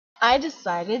I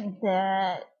decided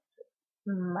that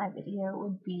my video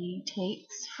would be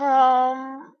takes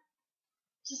from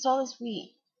just all this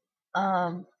week.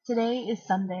 Today is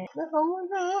Sunday. Oh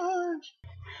my gosh!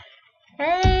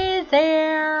 Hey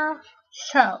there!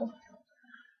 So,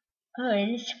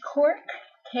 does cork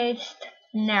taste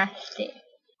nasty?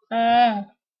 I'm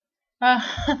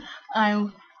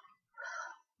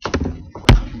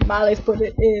Miley's put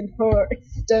it in her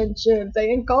extensions. They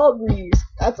ain't called these.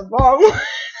 That's a wrong one.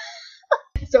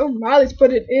 So Miley's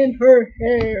put it in her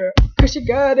hair. Cause she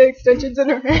got extensions in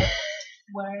her hair.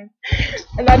 where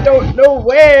And I don't know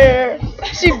where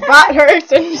she bought her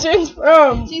extensions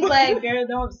from. she's like, girl,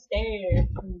 don't stare.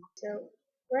 So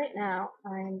right now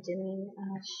I'm doing a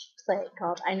play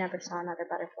called I Never Saw Another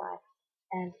Butterfly,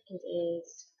 and it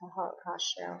is a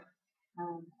Holocaust show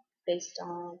based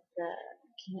on the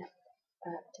camp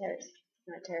terrorist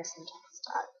in Texas.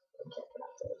 I can't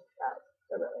pronounce it,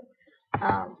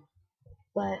 really.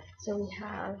 But so we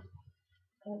have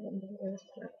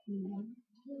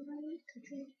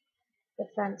the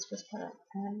fence was put up,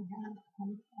 and we have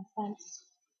a fence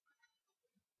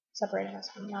separating us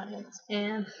from the audience,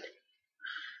 and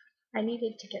I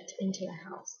needed to get into the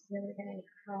house the other day,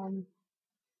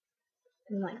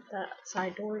 and like the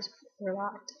side doors were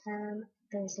locked, and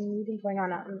there was a meeting going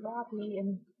on out in the lobby,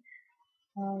 and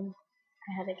I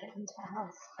had to get into the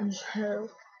house, and so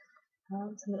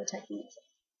some of the techies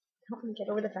helped me get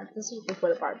over the fence. This was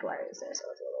before the barbed wire was there, so I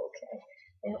was a little okay.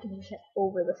 They helped me get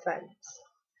over the fence,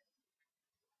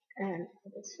 and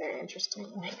it was very interesting.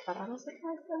 When I got out, I was like,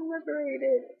 I feel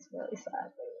liberated. It's really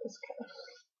sad, but it was kind of.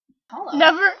 Hello.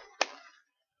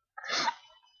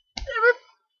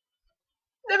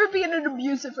 Never be in an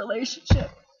abusive relationship.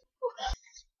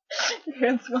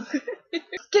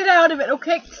 Get out of it,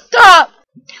 okay? Stop!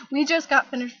 We just got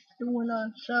finished doing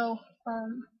a show.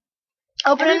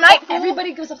 Open a night.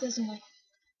 Everybody goes up to this and like,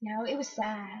 no, it was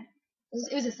sad.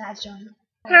 It was a sad show.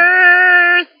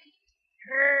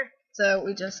 So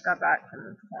we just got back from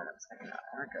the performance like an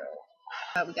hour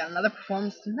ago. We got another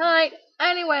performance tonight.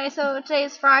 Anyway, so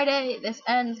today's Friday. This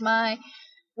ends my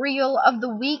reel of the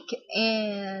week,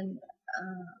 and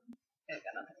I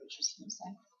got nothing interesting to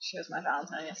say. She was my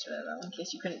Valentine yesterday, though, in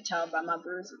case you couldn't tell by my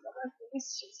bruises on my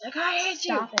face. She's like, I hate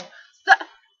you! Stop it.